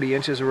over 40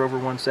 inches or over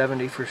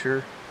 170 for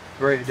sure.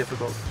 Very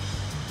difficult.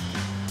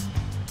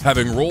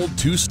 Having rolled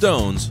 2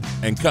 stones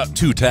and cut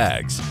 2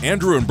 tags,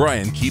 Andrew and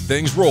Brian keep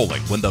things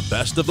rolling when the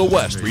best of the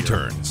West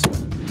returns.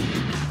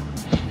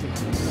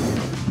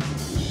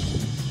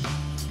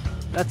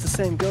 That's the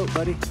same goat,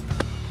 buddy.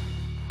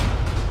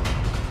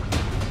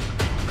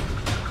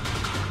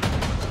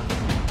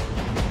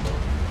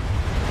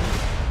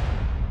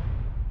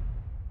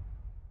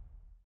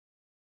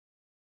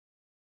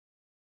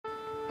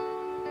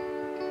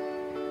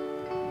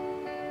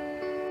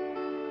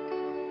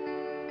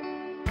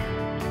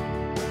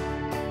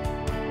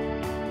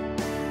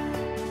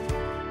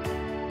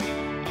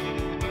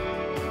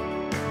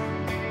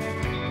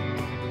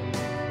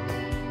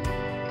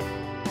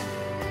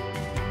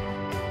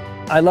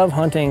 I love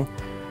hunting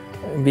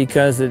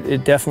because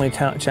it definitely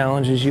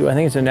challenges you. I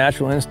think it's a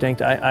natural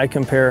instinct. I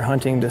compare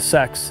hunting to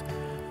sex.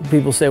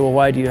 People say, well,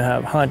 why do you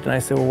hunt? And I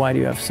say, well, why do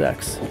you have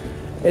sex?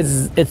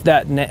 It's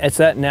that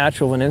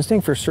natural an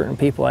instinct for certain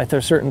people. I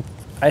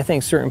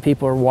think certain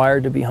people are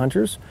wired to be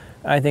hunters.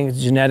 I think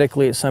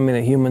genetically it's something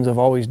that humans have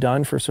always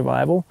done for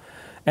survival.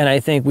 And I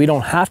think we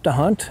don't have to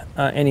hunt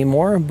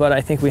anymore, but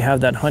I think we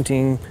have that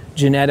hunting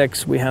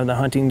genetics, we have the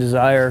hunting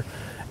desire,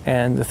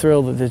 and the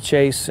thrill of the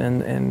chase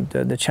and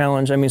the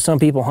challenge. I mean, some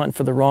people hunt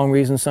for the wrong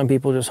reasons. Some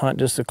people just hunt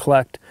just to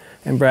collect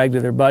and brag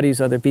to their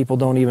buddies. Other people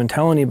don't even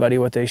tell anybody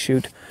what they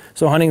shoot.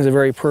 So hunting is a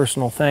very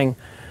personal thing.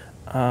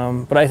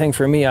 But I think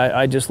for me,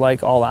 I just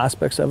like all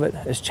aspects of it.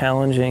 It's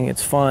challenging,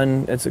 it's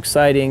fun, it's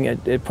exciting,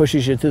 it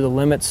pushes you to the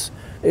limits.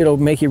 It'll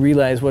make you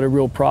realize what a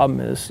real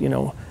problem is. You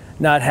know,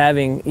 not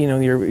having, you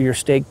know, your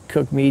steak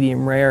cooked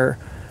medium rare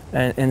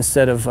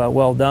instead of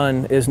well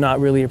done is not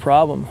really a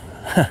problem.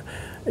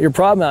 Your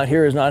problem out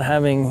here is not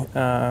having,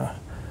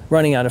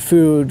 running out of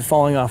food,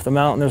 falling off the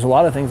mountain. There's a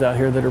lot of things out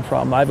here that are a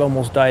problem. I've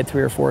almost died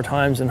 3 or 4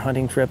 times in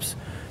hunting trips,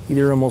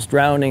 either almost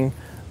drowning,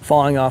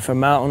 falling off a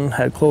mountain,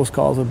 had close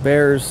calls with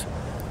bears,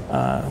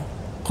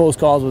 close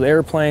calls with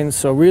airplanes.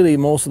 So really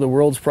most of the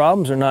world's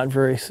problems are not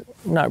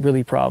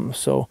really problems.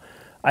 So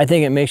I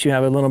think it makes you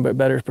have a little bit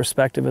better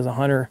perspective as a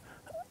hunter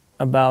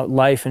about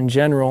life in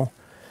general.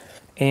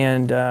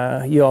 And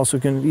you also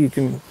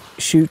can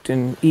shoot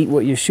and eat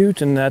what you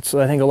shoot, and that's,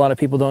 I think a lot of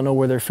people don't know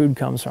where their food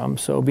comes from.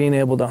 So being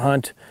able to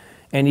hunt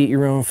and eat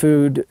your own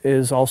food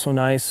is also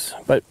nice.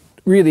 But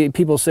really,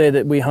 people say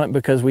that we hunt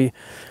because we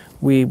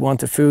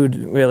want the food,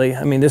 really.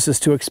 I mean, this is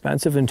too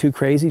expensive and too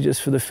crazy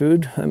just for the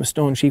food. A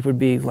stone sheep would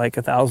be like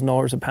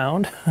 $1,000 a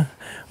pound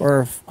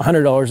or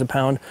 $100 a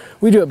pound.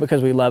 We do it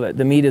because we love it.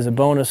 The meat is a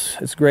bonus.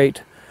 It's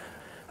great.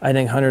 I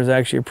think hunters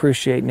actually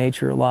appreciate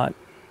nature a lot.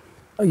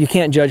 You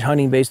can't judge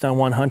hunting based on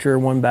one hunter or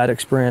one bad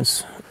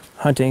experience.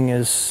 Hunting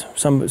is,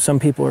 some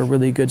people are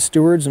really good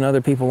stewards and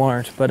other people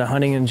aren't, but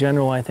hunting in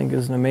general I think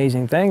is an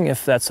amazing thing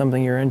if that's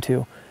something you're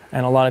into.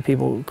 And a lot of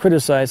people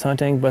criticize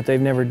hunting, but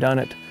they've never done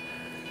it.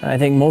 I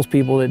think most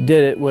people that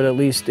did it would at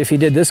least, if you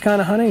did this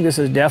kind of hunting, this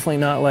is definitely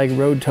not like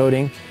road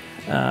toting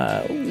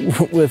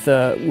with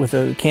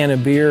a can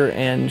of beer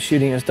and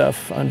shooting at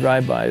stuff on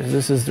drive-bys.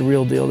 This is the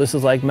real deal. This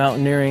is like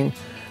mountaineering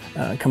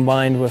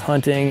combined with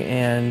hunting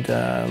and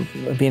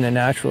being a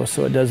naturalist,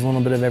 so it does a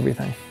little bit of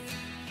everything.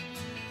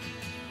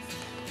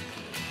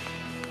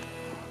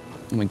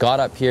 When we got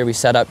up here, we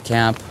set up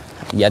camp.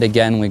 Yet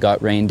again, we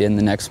got rained in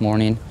the next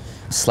morning.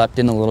 Slept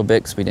in a little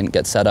bit because we didn't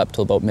get set up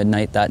till about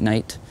midnight that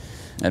night.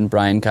 And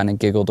Brian kind of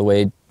giggled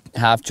away,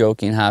 half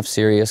joking, half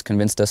serious,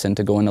 convinced us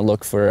into going to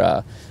look for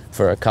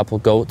a couple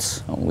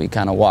goats. We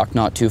kind of walked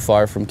not too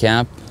far from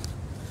camp.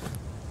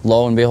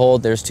 Lo and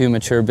behold, there's 2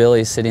 mature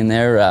billies sitting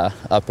there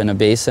up in a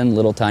basin,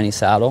 little tiny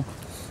saddle.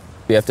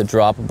 We have to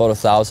drop about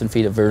 1,000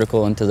 feet of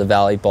vertical into the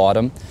valley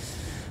bottom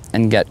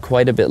and get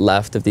quite a bit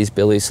left of these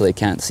billies so they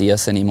can't see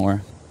us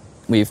anymore.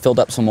 We filled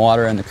up some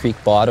water in the creek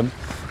bottom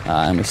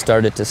and we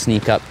started to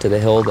sneak up to the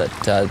hill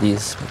that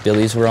these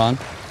billies were on.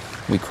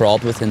 We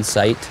crawled within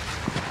sight.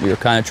 We were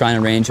kind of trying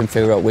to range and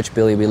figure out which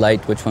billy we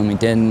liked, which one we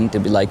didn't.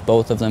 Did we like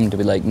both of them? Did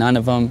we like none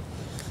of them?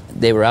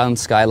 They were out on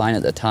skyline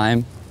at the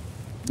time,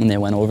 and they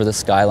went over the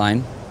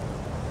skyline.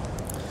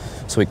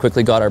 So we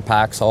quickly got our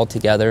packs all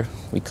together.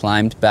 We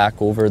climbed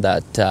back over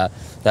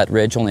that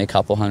ridge, only a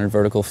couple hundred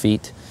vertical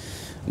feet.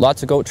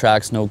 Lots of goat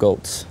tracks, no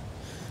goats.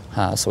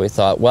 So we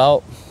thought,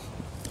 well,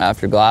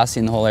 after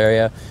glassing the whole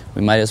area,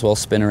 we might as well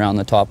spin around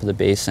the top of the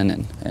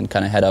basin and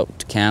kind of head out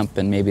to camp,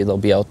 and maybe they'll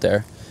be out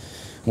there.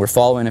 We're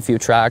following a few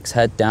tracks,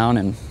 head down,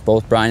 and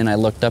both Brian and I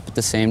looked up at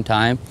the same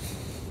time,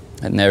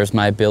 and there's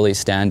my billy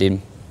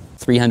standing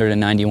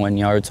 391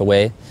 yards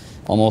away,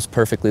 almost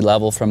perfectly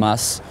level from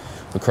us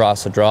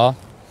across the draw.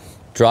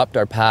 Dropped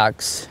our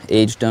packs,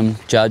 aged them,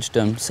 judged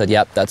them, said,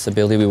 yep, that's the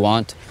billy we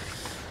want.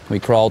 We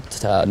crawled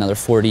another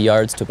 40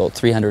 yards to about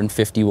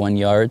 351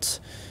 yards.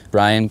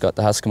 Brian got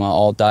the Husqvarna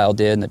all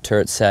dialed in, the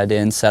turret set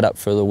in, set up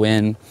for the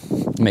wind,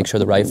 make sure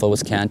the rifle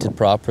was canted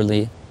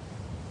properly.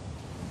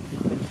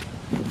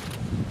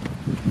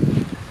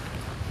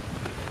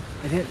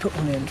 I didn't put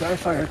one in, dry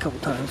fire a couple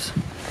times.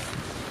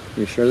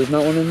 You sure there's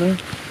not one in there?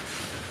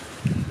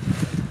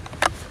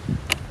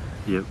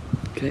 Yep,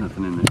 okay.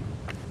 Nothing in there.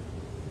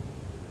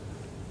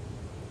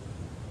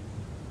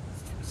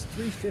 It's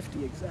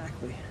 350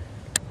 exactly.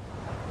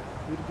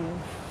 Do it again.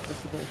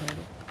 Lift the bolt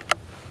handle.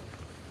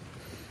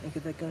 And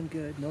get that gun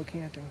good. No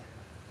camping.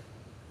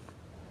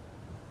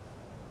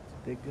 It's a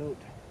big goat.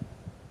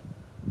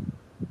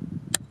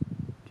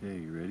 Okay,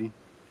 you ready?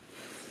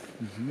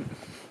 Mm-hmm.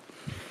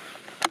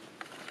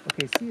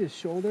 Okay, see his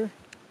shoulder?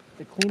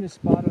 The cleanest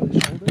spot on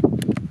his shoulder?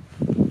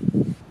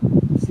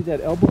 See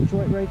that elbow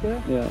joint right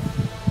there? Yeah.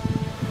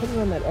 Put it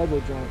on that elbow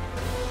joint.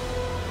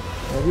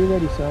 Whenever you're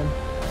ready, son.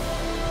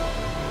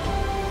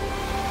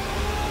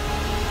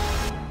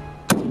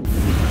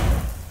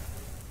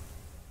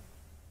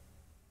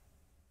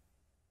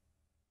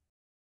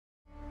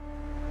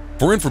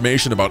 For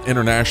information about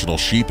international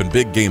sheep and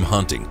big game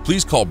hunting,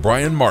 please call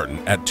Brian Martin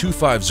at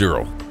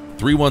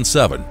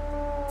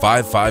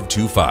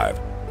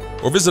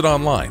 250-317-5525 or visit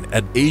online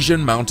at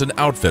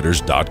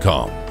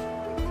AsianMountainOutfitters.com.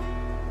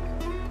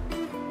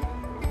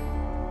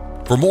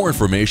 For more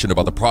information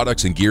about the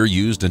products and gear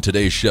used in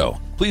today's show,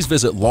 please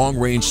visit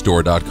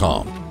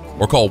LongRangeStore.com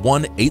or call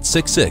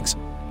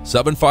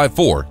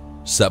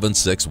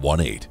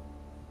 1-866-754-7618.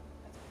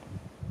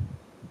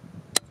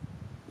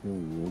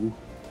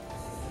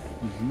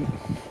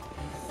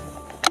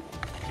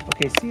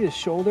 Okay, see his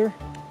shoulder?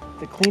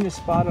 The cleanest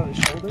spot on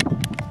his shoulder?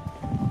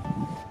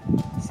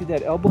 See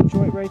that elbow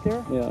joint right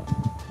there? Yeah.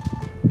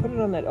 Put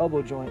it on that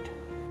elbow joint.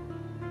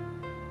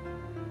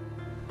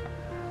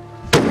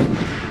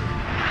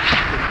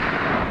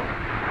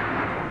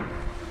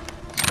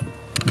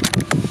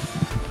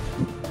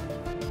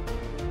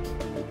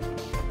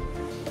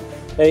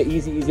 Hey,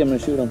 easy, easy, I'm gonna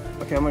shoot him.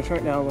 Okay, I'm gonna turn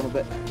it down a little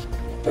bit.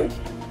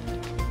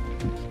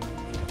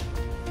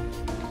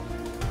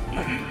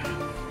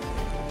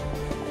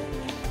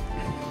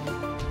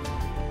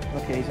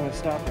 Okay, he's gonna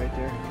stop right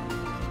there.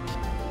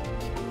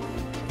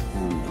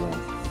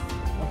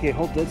 Okay,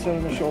 hold dead center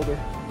on the shoulder.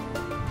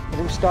 Let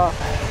him stop.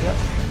 Yep.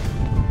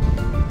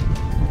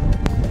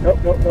 Nope,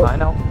 nope, nope. I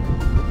know.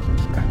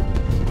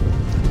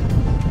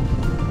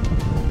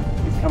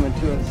 He's coming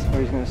to us, or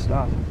he's gonna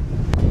stop.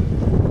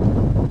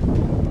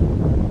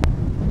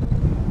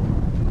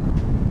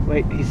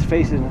 Wait, he's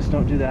facing us,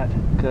 don't do that.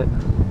 Good.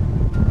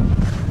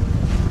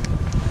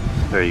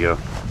 There you go.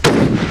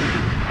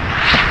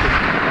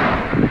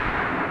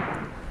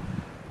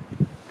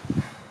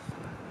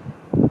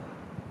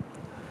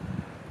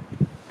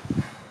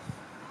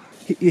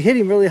 You hit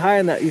him really high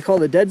in that, you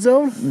call it a dead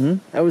zone? Mm-hmm.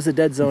 That was a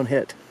dead zone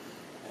hit.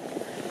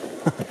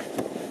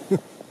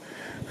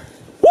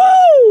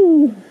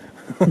 Woo!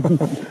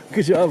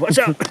 Good job, watch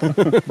out!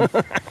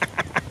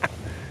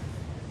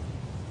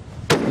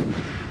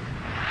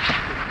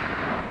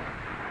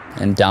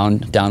 And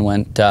down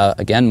went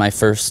again my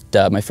first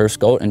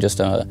goat, and just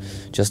a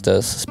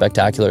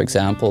spectacular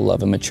example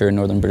of a mature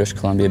Northern British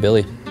Columbia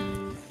Billy.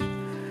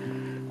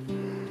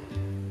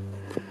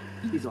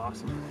 He's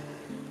awesome.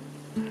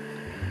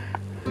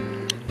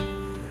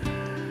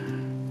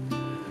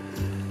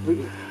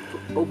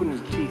 Open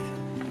his teeth.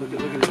 Look at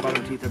his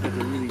bottom teeth. I bet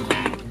they're really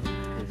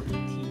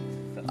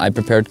I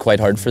prepared quite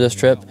hard for this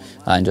trip,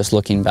 and just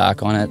looking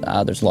back on it,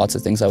 there's lots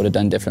of things I would have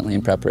done differently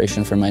in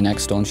preparation for my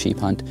next stone sheep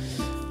hunt.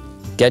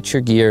 Get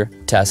your gear,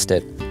 test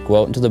it.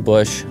 Go out into the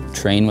bush,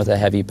 train with a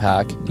heavy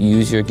pack,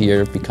 use your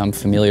gear, become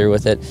familiar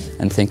with it,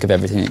 and think of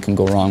everything that can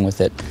go wrong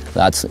with it.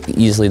 That's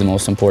easily the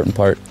most important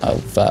part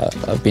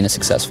of being a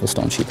successful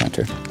stone sheep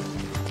hunter.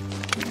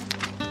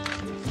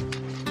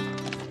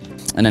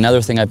 And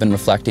another thing I've been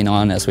reflecting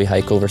on as we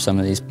hike over some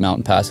of these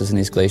mountain passes and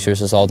these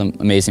glaciers is all the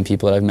amazing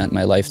people that I've met in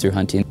my life through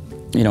hunting.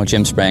 You know,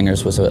 Jim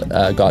Sprangers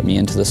got me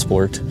into the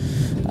sport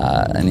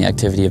and the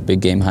activity of big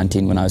game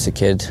hunting when I was a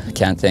kid. I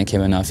can't thank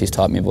him enough. He's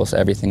taught me about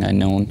everything I've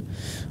known.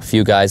 A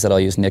few guys that I'll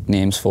use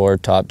nicknames for: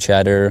 Top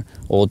Cheddar,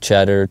 Old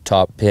Cheddar,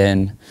 Top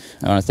Pin.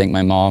 I want to thank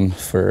my mom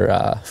for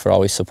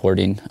always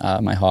supporting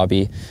my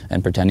hobby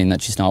and pretending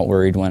that she's not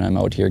worried when I'm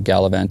out here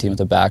gallivanting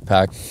with a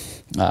backpack.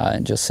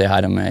 And just say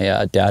hi to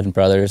my dad and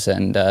brothers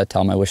and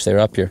tell them I wish they were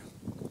up here.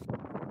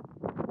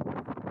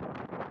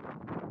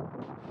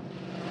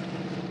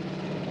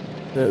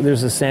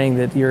 There's a saying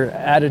that your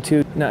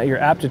attitude, not your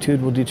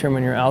aptitude, will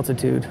determine your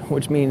altitude,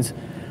 which means,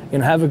 you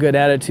know, have a good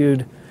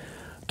attitude,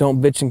 don't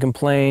bitch and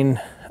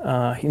complain.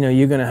 You know,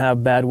 you're going to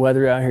have bad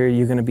weather out here,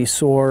 you're going to be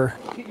sore.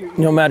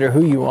 No matter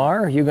who you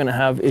are, you're going to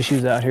have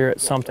issues out here at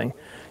something.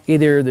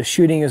 Either the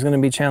shooting is going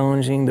to be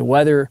challenging, the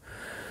weather,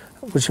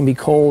 which can be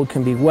cold,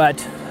 can be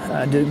wet,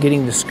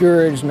 getting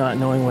discouraged, not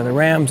knowing where the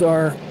rams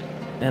are,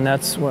 and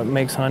that's what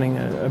makes hunting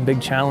a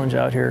big challenge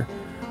out here.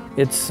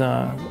 It's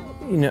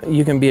you know,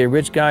 you can be a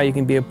rich guy, you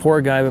can be a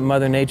poor guy, but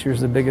Mother Nature is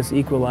the biggest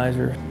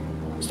equalizer.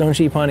 Stone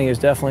sheep hunting is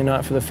definitely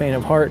not for the faint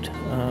of heart,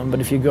 but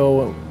if you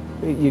go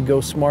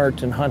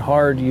smart and hunt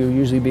hard, you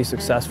usually be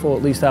successful,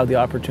 at least have the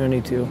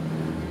opportunity to.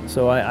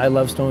 So I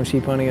love stone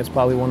sheep hunting. It's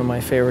probably one of my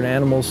favorite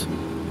animals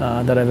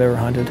that I've ever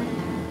hunted.